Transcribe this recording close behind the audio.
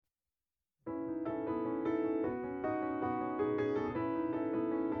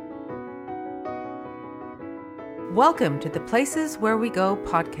Welcome to the Places Where We Go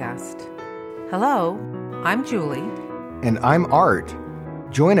podcast. Hello, I'm Julie. And I'm Art.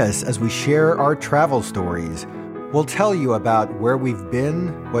 Join us as we share our travel stories. We'll tell you about where we've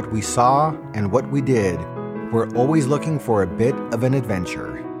been, what we saw, and what we did. We're always looking for a bit of an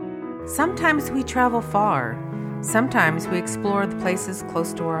adventure. Sometimes we travel far. Sometimes we explore the places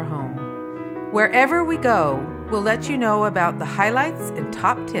close to our home. Wherever we go, we'll let you know about the highlights and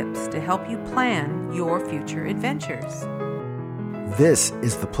top tips to help you plan your future adventures. This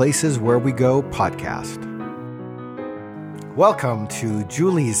is the Places Where We Go podcast. Welcome to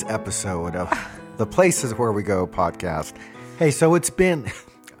Julie's episode of the Places Where We Go podcast. Hey, so it's been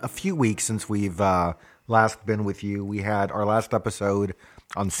a few weeks since we've last been with you. We had our last episode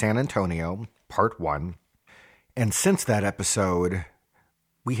on San Antonio, part 1. And since that episode,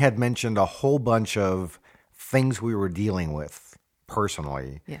 we had mentioned a whole bunch of things we were dealing with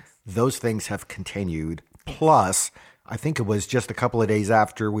personally. Yes. Those things have continued. Plus, I think it was just a couple of days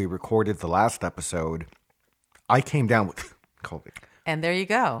after we recorded the last episode, I came down with COVID. And there you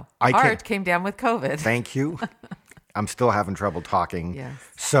go. Art came down with COVID. Thank you. I'm still having trouble talking. Yes.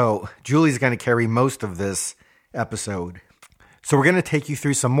 So Julie's going to carry most of this episode. So we're going to take you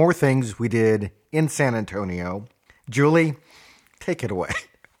through some more things we did in San Antonio. Julie, take it away.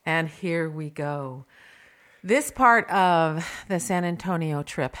 And here we go. This part of the San Antonio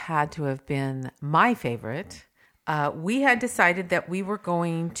trip had to have been my favorite. We had decided that we were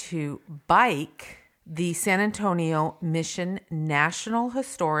going to bike the San Antonio Mission National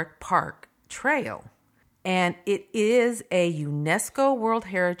Historic Park Trail. And it is a UNESCO World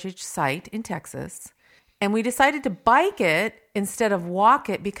Heritage Site in Texas. And we decided to bike it instead of walk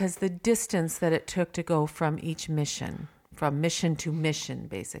it because the distance that it took to go from each mission. From mission to mission,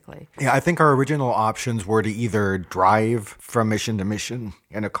 basically. Yeah, I think our original options were to either drive from mission to mission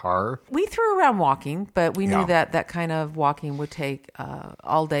in a car. We threw around walking, but we knew that that kind of walking would take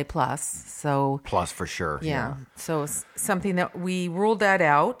all day plus. So plus for sure. Yeah. So it's something that we ruled that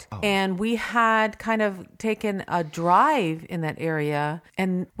out. Oh. And we had kind of taken a drive in that area,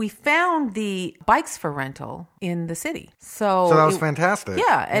 and we found the bikes for rental in the city. So that was fantastic.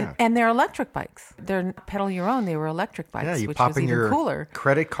 Yeah, and they're electric bikes. They're not pedal your own. They were electric bikes. Yeah, you which pop was in even your cooler.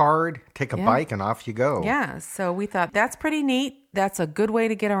 Credit card, take a bike, and off you go. Yeah, so we thought that's pretty neat. That's a good way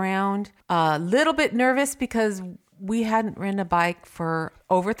to get around. A little bit nervous because we hadn't ridden a bike for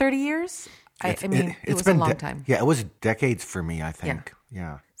over 30 years. I mean, it was a long time. Yeah, it was decades for me, I think.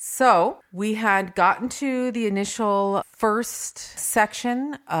 Yeah. So we had gotten to the initial first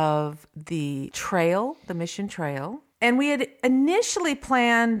section of the trail, the Mission Trail. And we had initially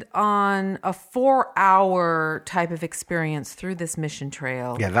planned on a 4-hour type of experience through this Mission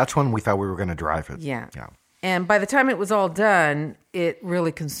Trail. Yeah, that's when we thought we were going to drive it. Yeah. And by the time it was all done, it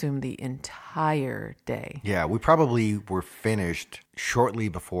really consumed the entire day. Yeah, we probably were finished shortly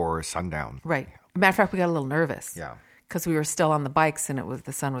before sundown. Right. Matter of fact, we got a little nervous. Yeah. Because we were still on the bikes and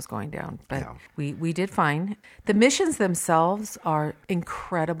the sun was going down. But we did fine. The missions themselves are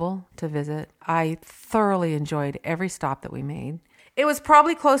incredible to visit. I thoroughly enjoyed every stop that we made. It was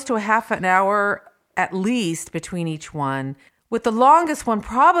probably close to a half an hour at least between each one, with the longest one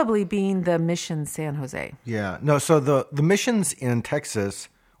probably being the Mission San Jose. Yeah. No, so the missions in Texas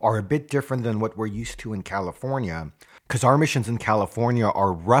are a bit different than what we're used to in California, because our missions in California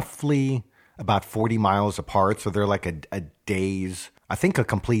are roughly about 40 miles apart. So they're like a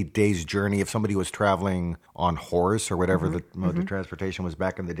complete day's journey. If somebody was traveling on horse or whatever the mode of transportation was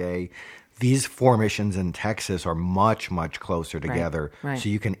back in the day, these 4 missions in Texas are much, much closer together. Right. So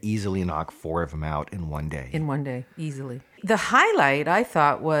you can easily knock 4 of them out in one day. In one day, easily. The highlight, I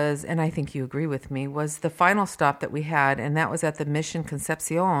thought, was, and I think you agree with me, was the final stop that we had, and that was at the Mission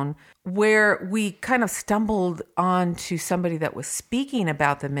Concepcion, where we kind of stumbled onto somebody that was speaking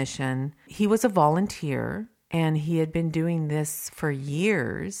about the mission. He was a volunteer, and he had been doing this for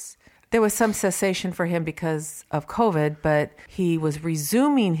years. There was some cessation for him because of COVID, but he was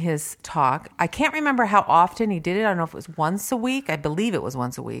resuming his talk. I can't remember how often he did it. I don't know if it was once a week. I believe it was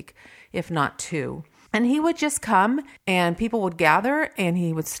once a week, if not 2. And he would just come and people would gather and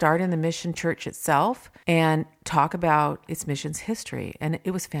he would start in the mission church itself and talk about its mission's history. And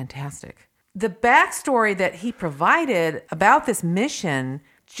it was fantastic. The backstory that he provided about this mission,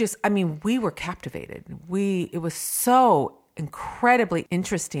 we were captivated. It was so incredibly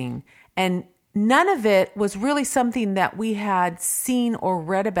interesting. And none of it was really something that we had seen or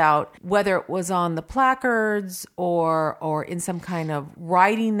read about, whether it was on the placards or in some kind of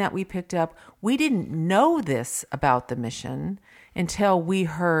writing that we picked up. We didn't know this about the mission until we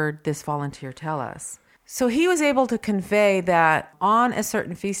heard this volunteer tell us. So he was able to convey that on a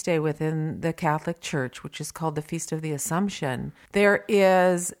certain feast day within the Catholic Church, which is called the Feast of the Assumption, there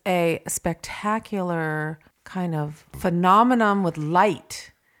is a spectacular kind of phenomenon with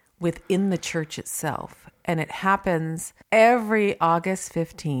light within the church itself. And it happens every August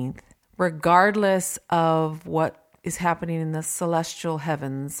 15th, regardless of what is happening in the celestial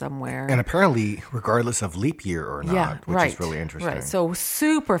heavens somewhere. And apparently, regardless of leap year or not, which is really interesting. Right. So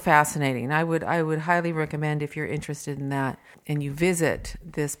super fascinating. I would highly recommend, if you're interested in that and you visit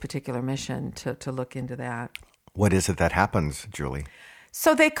this particular mission, to look into that. What is it that happens, Julie?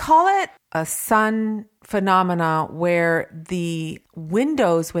 So they call it a sun phenomena, where the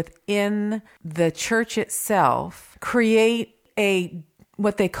windows within the church itself create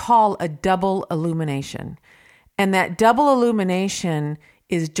what they call a double illumination. And that double illumination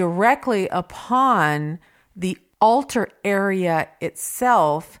is directly upon the altar area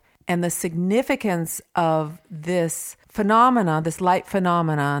itself, and the significance of this phenomena, this light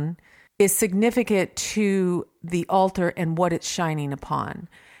phenomenon, is significant to the altar and what it's shining upon.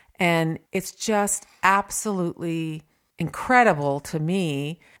 And it's just absolutely incredible to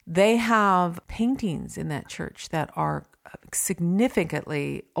me. They have paintings in that church that are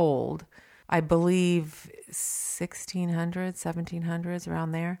significantly old. I believe 1600s, 1700s,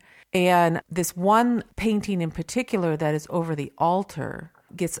 around there. And this one painting in particular that is over the altar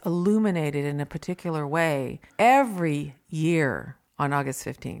gets illuminated in a particular way every year on August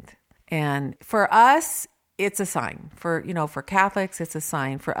 15th. And for us, it's a sign. For Catholics, it's a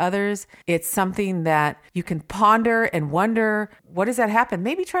sign. For others, it's something that you can ponder and wonder, what does that happen?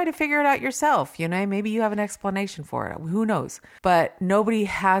 Maybe try to figure it out yourself. Maybe you have an explanation for it. Who knows? But nobody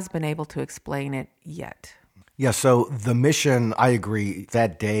has been able to explain it yet. Yeah, so the mission, I agree,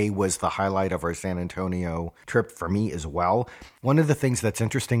 that day was the highlight of our San Antonio trip for me as well. One of the things that's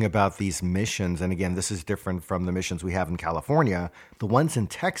interesting about these missions, and again, this is different from the missions we have in California, the ones in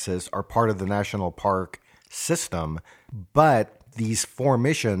Texas are part of the national park system, but these 4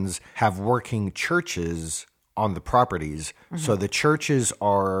 missions have working churches on the properties. Mm-hmm. So the churches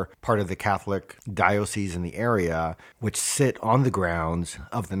are part of the Catholic diocese in the area, which sit on the grounds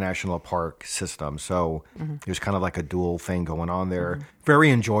of the national park system. So there's kind of like a dual thing going on there. Mm-hmm.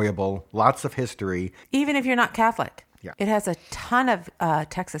 Very enjoyable, lots of history. Even if you're not Catholic, yeah. It has a ton of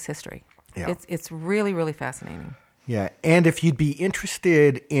Texas history. Yeah. It's really, really fascinating. Yeah, and if you'd be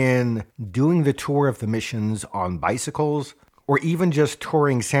interested in doing the tour of the missions on bicycles, or even just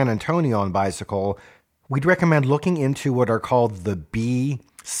touring San Antonio on bicycle, we'd recommend looking into what are called the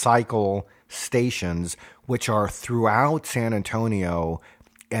B-cycle stations, which are throughout San Antonio,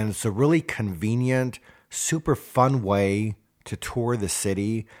 and it's a really convenient, super fun way to tour the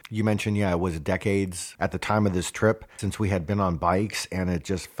city. You mentioned, it was decades at the time of this trip since we had been on bikes, and it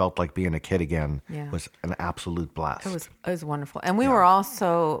just felt like being a kid again. Yeah. It was an absolute blast. It was wonderful. And we were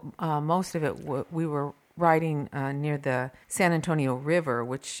also, most of it, we were riding near the San Antonio River,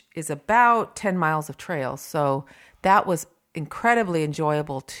 which is about 10 miles of trail. So that was incredibly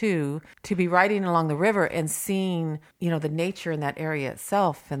enjoyable too, to be riding along the river and seeing, the nature in that area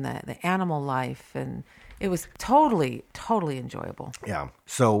itself and the animal life. And it was totally, totally enjoyable. Yeah.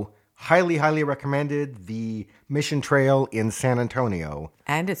 So highly, highly recommended the Mission Trail in San Antonio.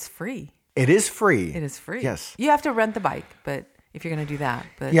 And it's free. It is free. It is free. Yes. You have to rent the bike, but if you're going to do that.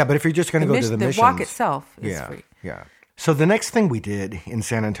 But yeah, but if you're just going to go to the missions. The walk itself is free. Yeah. So the next thing we did in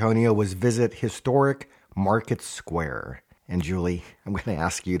San Antonio was visit historic Market Square. And Julie, I'm going to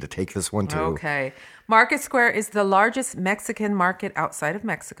ask you to take this one too. Okay. Market Square is the largest Mexican market outside of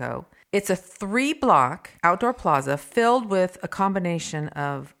Mexico. It's a 3-block outdoor plaza filled with a combination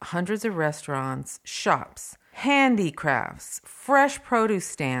of hundreds of restaurants, shops, handicrafts, fresh produce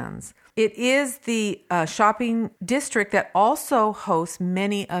stands. It is the shopping district that also hosts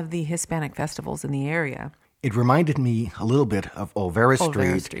many of the Hispanic festivals in the area. It reminded me a little bit of Olvera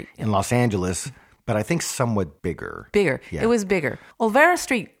Street in Los Angeles, but I think somewhat bigger. Bigger. Yeah. It was bigger. Olvera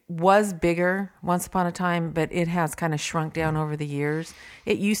Street was bigger once upon a time, but it has kind of shrunk down over the years.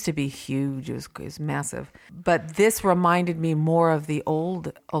 It used to be huge. It was massive. But this reminded me more of the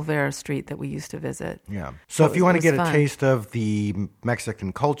old Olvera Street that we used to visit. Yeah. So if you want to get a taste of the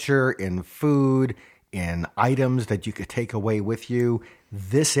Mexican culture in food, in items that you could take away with you,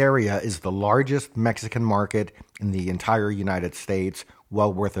 this area is the largest Mexican market in the entire United States.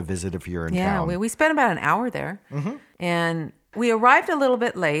 Well worth a visit if you're in town. Yeah, we spent about an hour there. Mm-hmm. And We arrived a little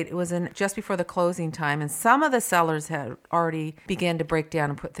bit late. It was just before the closing time, and some of the sellers had already began to break down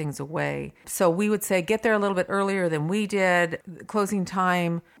and put things away. So we would say get there a little bit earlier than we did. The closing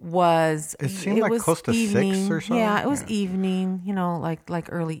time was it seemed like close to evening. 6 or so. Yeah, it was evening. Like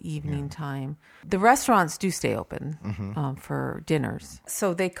early evening time. The restaurants do stay open for dinners.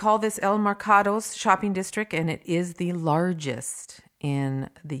 So they call this El Mercado's shopping district, and it is the largest in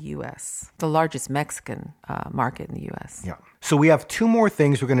the U.S., the largest Mexican market in the U.S. Yeah. So we have 2 more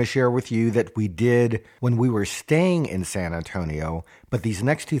things we're going to share with you that we did when we were staying in San Antonio. But these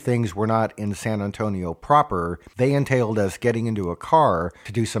next 2 things were not in San Antonio proper. They entailed us getting into a car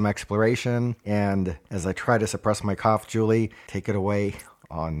to do some exploration. And as I try to suppress my cough, Julie, take it away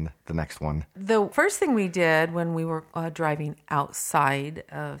on the next one. The first thing we did when we were driving outside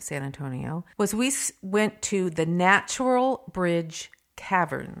of San Antonio was we went to the Natural Bridge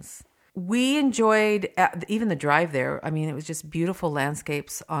Caverns. We enjoyed even the drive there. I mean, it was just beautiful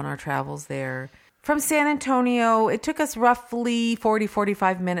landscapes on our travels there. From San Antonio, it took us roughly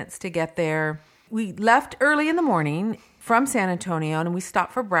 45 minutes to get there. We left early in the morning from San Antonio, and we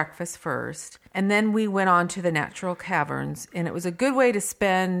stopped for breakfast first. And then we went on to the Natural Caverns, and it was a good way to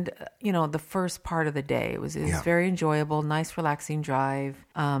spend, the first part of the day. It was very enjoyable, nice, relaxing drive,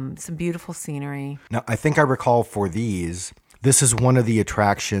 some beautiful scenery. Now, I think I recall for these, this is one of the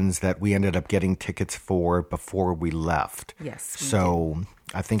attractions that we ended up getting tickets for before we left. Yes. So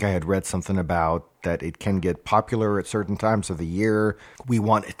I think I had read something about that it can get popular at certain times of the year. We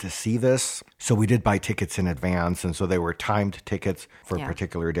wanted to see this, so we did buy tickets in advance, and so they were timed tickets for a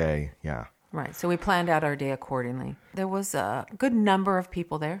particular day. Yeah. Right. So we planned out our day accordingly. There was a good number of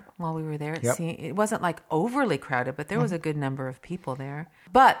people there while we were there. It wasn't like overly crowded, but there was a good number of people there.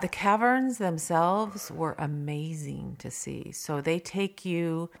 But the caverns themselves were amazing to see. So they take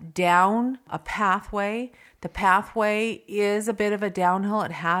you down a pathway. The pathway is a bit of a downhill.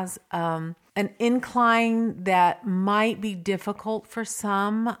 It has an incline that might be difficult for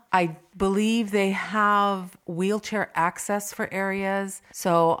some. I believe they have wheelchair access for areas.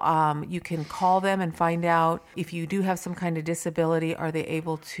 So you can call them and find out if you do have some kind of disability, are they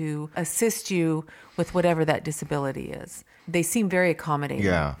able to assist you with whatever that disability is? They seem very accommodating.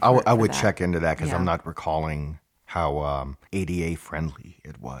 Yeah, I would check into that because I'm not recalling how ADA friendly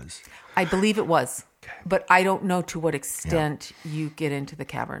it was. I believe it was. But I don't know to what extent you get into the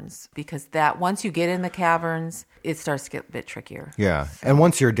caverns, because that once you get in the caverns, it starts to get a bit trickier. Yeah. And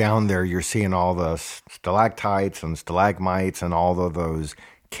once you're down there, you're seeing all the stalactites and stalagmites and all of those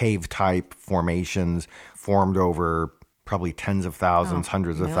cave-type formations formed over probably tens of thousands,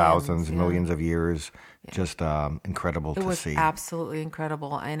 hundreds of thousands, millions of years. Yeah. Just incredible to see. It was absolutely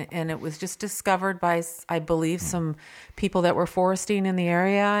incredible. And it was just discovered by, I believe, some people that were foresting in the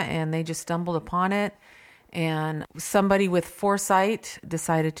area, and they just stumbled upon it. And somebody with foresight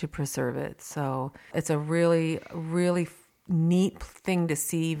decided to preserve it. So it's a really, really neat thing to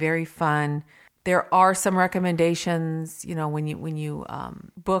see, very fun. There are some recommendations, when you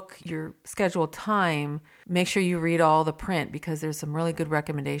book your scheduled time, make sure you read all the print, because there's some really good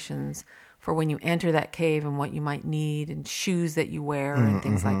recommendations for when you enter that cave and what you might need, and shoes that you wear and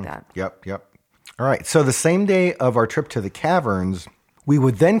things like that. Yep. All right. So the same day of our trip to the caverns, we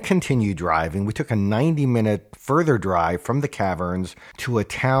would then continue driving. We took a 90-minute further drive from the caverns to a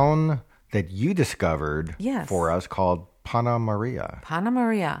town that you discovered for us called Pana Maria. Pana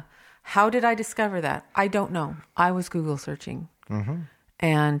Maria. How did I discover that? I don't know. I was Google searching.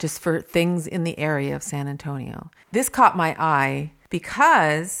 And just for things in the area of San Antonio. This caught my eye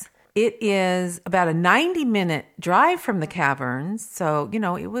because it is about a 90-minute drive from the caverns. So,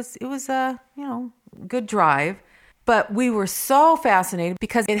 it was a, good drive. But we were so fascinated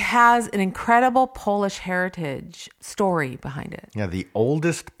because it has an incredible Polish heritage story behind it. Yeah, the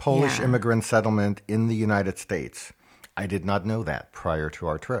oldest Polish immigrant settlement in the United States. I did not know that prior to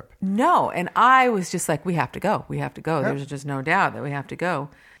our trip. No, and I was just like, we have to go. Yep. There's just no doubt that we have to go.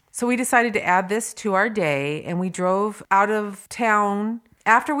 So we decided to add this to our day, and we drove out of town.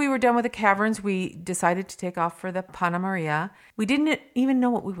 After we were done with the caverns, we decided to take off for the Pana Maria. We didn't even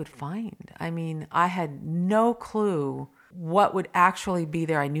know what we would find. I mean, I had no clue what would actually be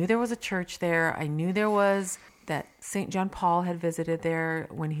there. I knew there was a church there. I knew there was that St. John Paul had visited there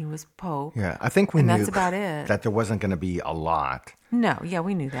when he was Pope. Yeah, I think we knew that's about it. That there wasn't going to be a lot. No,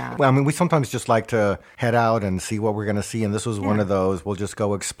 we knew that. Well, I mean, we sometimes just like to head out and see what we're going to see, and this was one of those. We'll just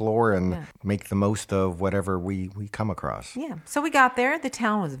go explore and make the most of whatever we come across. Yeah, so we got there. The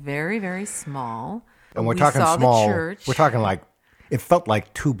town was very, very small. And we're talking small. We're talking like, it felt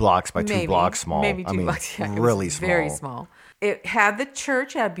like 2 blocks by 2 blocks small. Maybe 2 blocks, really small. Very small. It had the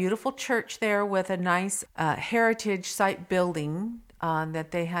church, had a beautiful church there with a nice heritage site building that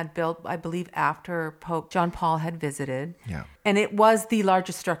they had built, I believe, after Pope John Paul had visited. Yeah. And it was the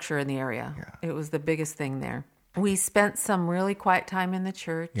largest structure in the area. Yeah. It was the biggest thing there. We spent some really quiet time in the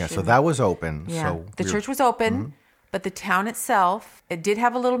church. Yeah, so that was open. Yeah, So the church was open, but the town itself, it did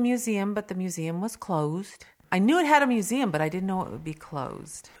have a little museum, but the museum was closed. I knew it had a museum, but I didn't know it would be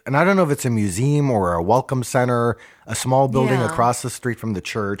closed. And I don't know if it's a museum or a welcome center, a small building Yeah. across the street from the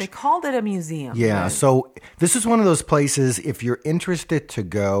church. They called it a museum. Yeah, but- so this is one of those places, if you're interested to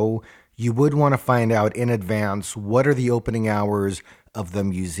go, you would want to find out in advance what are the opening hours of the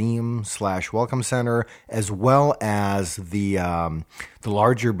museum/welcome center, as well as the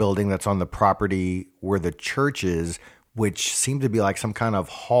larger building that's on the property where the church is, which seemed to be like some kind of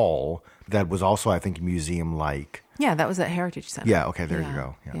hall that was also, I think, museum-like. Yeah, that was at Heritage Center. Yeah, okay, there you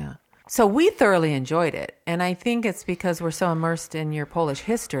go. Yeah. So we thoroughly enjoyed it. And I think it's because we're so immersed in your Polish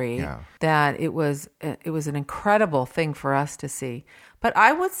history that it was an incredible thing for us to see. But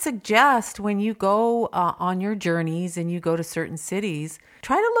I would suggest when you go on your journeys and you go to certain cities,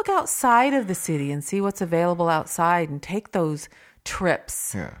 try to look outside of the city and see what's available outside and take those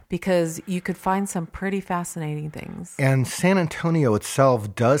trips because you could find some pretty fascinating things. And San Antonio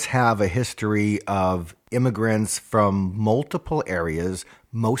itself does have a history of immigrants from multiple areas,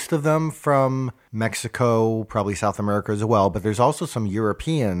 most of them from Mexico, probably South America as well, but there's also some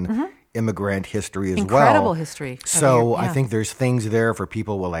European immigrant history as well. Incredible history. So I think there's things there for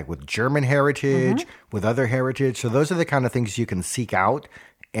people with German heritage, with other heritage. So those are the kind of things you can seek out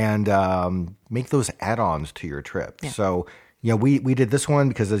and make those add-ons to your trip. Yeah. So we did this one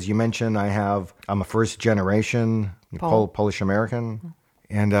because, as you mentioned, I'm a first generation Polish American.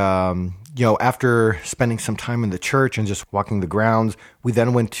 And, after spending some time in the church and just walking the grounds, we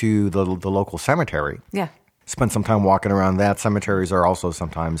then went to the local cemetery. Yeah. Spent some time walking around that. Cemeteries are also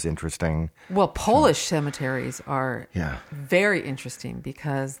sometimes interesting. Well, Polish cemeteries are Yeah. very interesting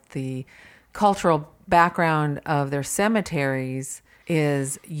because the cultural background of their cemeteries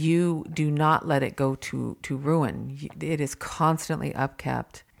is you do not let it go to ruin. It is constantly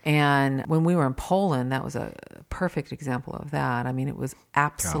upkept. And when we were in Poland, that was a perfect example of that. I mean, it was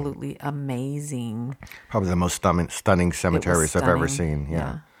absolutely amazing. Probably the most stunning cemeteries I've ever seen.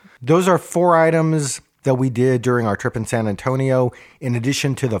 Yeah. Those are 4 items that we did during our trip in San Antonio, in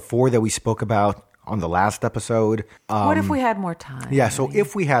addition to the 4 that we spoke about on the last episode. What if we had more time? Yeah, so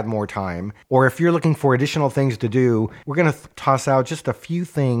if we had more time, or if you're looking for additional things to do, we're going to toss out just a few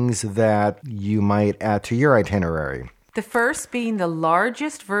things that you might add to your itinerary. The first being the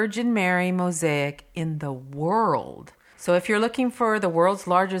largest Virgin Mary mosaic in the world. So if you're looking for the world's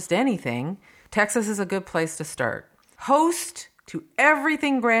largest anything, Texas is a good place to start. Host to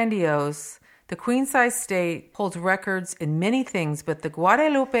everything grandiose, the queen-size state holds records in many things, but the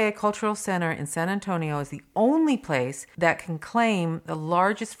Guadalupe Cultural Center in San Antonio is the only place that can claim the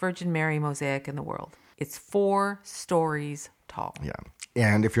largest Virgin Mary mosaic in the world. It's 4 stories tall. Yeah.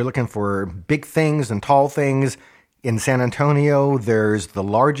 And if you're looking for big things and tall things, in San Antonio, there's the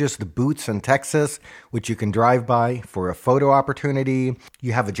largest Boots in Texas, which you can drive by for a photo opportunity.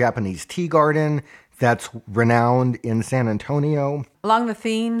 You have a Japanese tea garden that's renowned in San Antonio. Along the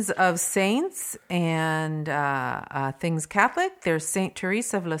themes of saints and things Catholic, there's St.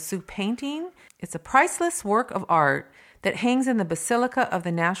 Teresa of Lisieux painting. It's a priceless work of art that hangs in the Basilica of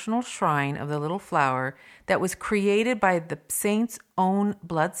the National Shrine of the Little Flower that was created by the saint's own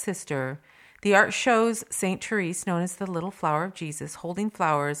blood sister. The art shows St. Therese, known as the Little Flower of Jesus, holding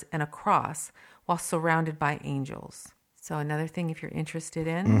flowers and a cross while surrounded by angels. So another thing, if you're interested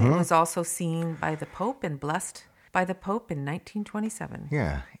in, it was also seen by the Pope and blessed by the Pope in 1927.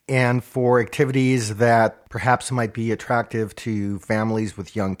 Yeah. And for activities that perhaps might be attractive to families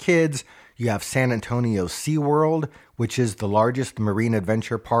with young kids, you have San Antonio SeaWorld, which is the largest marine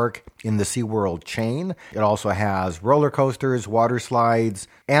adventure park in the SeaWorld chain. It also has roller coasters, water slides,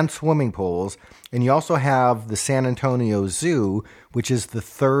 and swimming pools. And you also have the San Antonio Zoo, which is the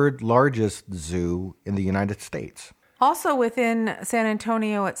 3rd largest zoo in the United States. Also within San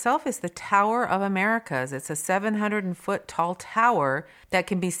Antonio itself is the Tower of Americas. It's a 700-foot tall tower that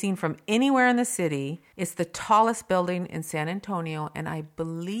can be seen from anywhere in the city. It's the tallest building in San Antonio, and I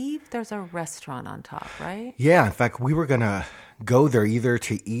believe there's a restaurant on top, right? Yeah, in fact, we were going to go there either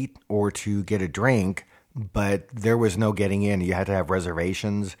to eat or to get a drink, but there was no getting in. You had to have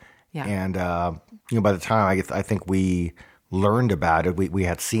reservations. Yeah. And, by the time I think we learned about it, we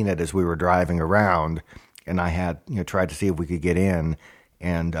had seen it as we were driving around. And I had tried to see if we could get in,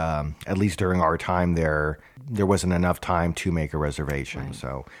 and at least during our time there wasn't enough time to make a reservation. Right.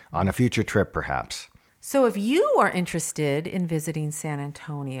 So on a future trip, perhaps. So if you are interested in visiting San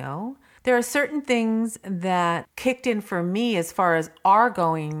Antonio, there are certain things that kicked in for me as far as our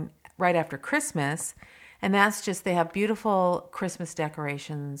going right after Christmas. And that's just they have beautiful Christmas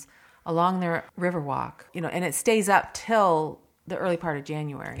decorations along their Riverwalk, and it stays up till the early part of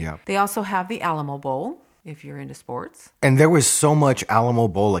January. Yeah. They also have the Alamo Bowl, if you're into sports. And there was so much Alamo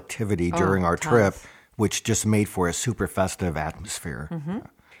Bowl activity during our trip, tons. which just made for a super festive atmosphere. Mm-hmm.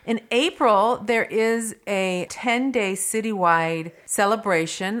 In April, there is a 10-day citywide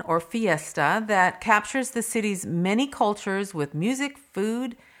celebration or fiesta that captures the city's many cultures with music,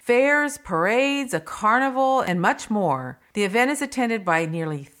 food, fairs, parades, a carnival, and much more. The event is attended by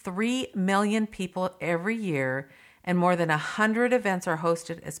nearly 3 million people every year, and more than 100 events are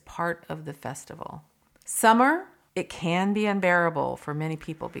hosted as part of the festival. Summer, it can be unbearable for many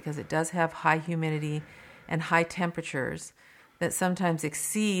people because it does have high humidity and high temperatures that sometimes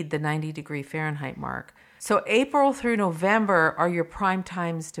exceed the 90-degree Fahrenheit mark. So April through November are your prime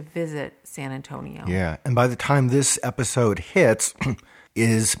times to visit San Antonio. Yeah, and by the time this episode hits,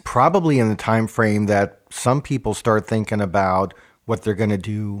 is probably in the time frame that some people start thinking about what they're going to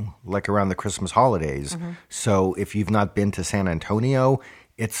do like around the Christmas holidays. Mm-hmm. So if you've not been to San Antonio,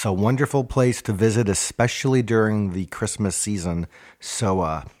 it's a wonderful place to visit, especially during the Christmas season.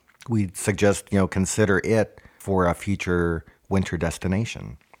 So we suggest, consider it for a future winter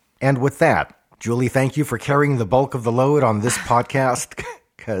destination. And with that, Julie, thank you for carrying the bulk of the load on this podcast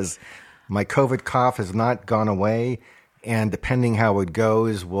because my COVID cough has not gone away. And depending how it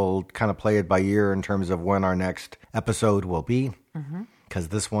goes, we'll kind of play it by ear in terms of when our next episode will be. Because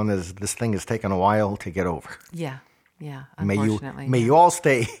this thing has taken a while to get over. Yeah, unfortunately. May you all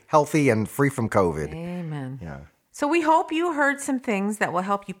stay healthy and free from COVID. Amen. Yeah. So we hope you heard some things that will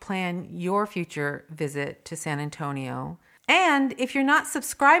help you plan your future visit to San Antonio. And if you're not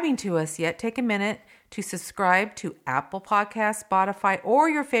subscribing to us yet, take a minute to subscribe to Apple Podcasts, Spotify, or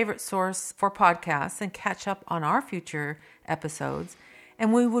your favorite source for podcasts and catch up on our future episodes.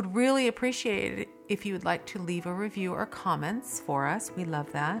 And we would really appreciate it if you would like to leave a review or comments for us. We love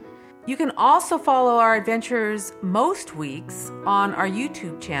that. You can also follow our adventures most weeks on our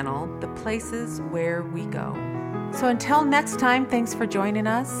YouTube channel, The Places Where We Go. So until next time, thanks for joining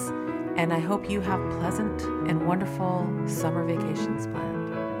us. And I hope you have pleasant and wonderful summer vacations planned.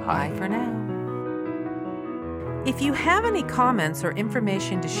 Bye for now. If you have any comments or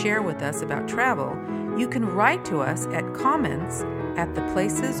information to share with us about travel, you can write to us at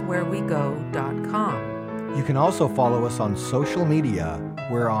comments@theplaceswherewego.com. You can also follow us on social media.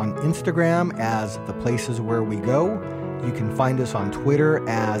 We're on Instagram as The Places Where We Go. You can find us on Twitter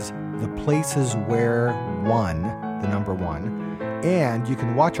as The Places Where One, the number 1. And you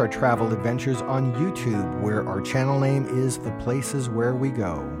can watch our travel adventures on YouTube, where our channel name is The Places Where We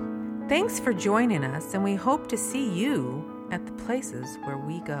Go. Thanks for joining us, and we hope to see you at the places where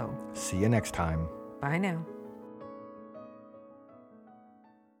we go. See you next time. Bye now.